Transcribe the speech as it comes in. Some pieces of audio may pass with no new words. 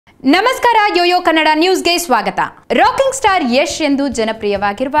ನಮಸ್ಕಾರ ಯೋಯೋ ಕನ್ನಡ ನ್ಯೂಸ್ಗೆ ಸ್ವಾಗತ. ರಾಕಿಂಗ್ ಸ್ಟಾರ್ ಯಶ್ ಎಂದು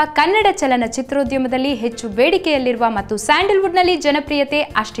ಜನಪ್ರಿಯವಾಗಿರುವ ಕನ್ನಡ ಚಲನಚಿತ್ರೋದ್ಯಮದಲ್ಲಿ ಹೆಚ್ಚು ಬೇಡಿಕೆಯಲ್ಲಿರುವ ಮತ್ತು ಸ್ಯಾಂಡಲ್ವುಡ್ನಲ್ಲಿ ಜನಪ್ರಿಯತೆ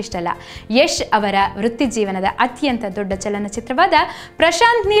ಅಷ್ಟಿಷ್ಟಲ್ಲ. ಯಶ್ ಅವರ ವೃತ್ತಿಜೀವನದ ಅತ್ಯಂತ ದೊಡ್ಡ ಚಲನಚಿತ್ರವಾದ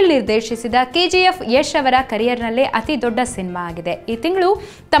ಪ್ರಶಾಂತ್ ನೀಲ್ ನಿರ್ದೇಶಿಸಿದ ಕೆಜಿಎಫ್ ಯಶ್ ಅವರ ಕರಿಯರ್ನಲ್ಲೇ ಅತಿ ದೊಡ್ಡ ಸಿನಿಮಾ ಆಗಿದೆ. ಈ ತಿಂಗಳು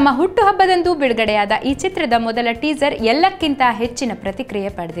ತಮ್ಮ ಹುಟ್ಟುಹಬ್ಬದಂದು ಬಿಡುಗಡೆಯಾದ ಈ ಚಿತ್ರದ ಮೊದಲ ಟೀಸರ್ ಎಲ್ಲಕ್ಕಿಂತ ಹೆಚ್ಚಿನ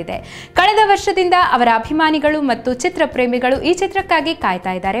ಪ್ರತಿಕ್ರಿಯೆ ಪಡೆದಿದೆ. ಕಳೆದ ವರ್ಷದಿಂದ ಅವರ ಅಭಿಮಾನಿಗಳು ಮತ್ತು ಚಿತ್ರಪ್ರೇಮಿಗಳು ಈ ಚಿತ್ರಕ್ಕಾಗಿ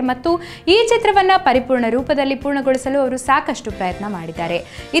ಕಾಯ್ತಾ ಇದ್ದಾರೆ ಮತ್ತು ಈ ಚಿತ್ರವನ್ನ ಪರಿಪೂರ್ಣ ರೂಪದಲ್ಲಿ ಪೂರ್ಣಗೊಳಿಸಲು ಅವರು ಸಾಕಷ್ಟು ಪ್ರಯತ್ನ ಮಾಡಿದ್ದಾರೆ.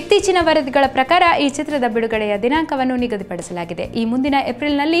 ಇತ್ತೀಚಿನ ವರದಿಗಳ ಪ್ರಕಾರ ಈ ಚಿತ್ರದ ಬಿಡುಗಡೆಯ ದಿನಾಂಕವನ್ನು ನಿಗದಿಪಡಿಸಲಾಗಿದೆ. ಈ ಮುಂದಿನ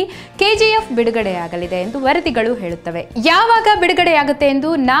ಏಪ್ರಿಲ್ನಲ್ಲಿ ಕೆಜಿಎಫ್ ಬಿಡುಗಡೆಯಾಗಲಿದೆ ಎಂದು ವರದಿಗಳು ಹೇಳುತ್ತವೆ. ಯಾವಾಗ ಬಿಡುಗಡೆಯಾಗುತ್ತೆ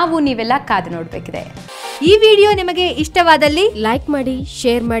ಎಂದು ನೀವೆಲ್ಲ ಕಾದು ನೋಡಬೇಕಿದೆ. ಈ ವಿಡಿಯೋ ನಿಮಗೆ ಇಷ್ಟವಾದಲ್ಲಿ ಲೈಕ್ ಮಾಡಿ,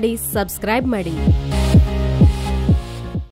 ಶೇರ್ ಮಾಡಿ, ಸಬ್ಸ್ಕ್ರೈಬ್ ಮಾಡಿ.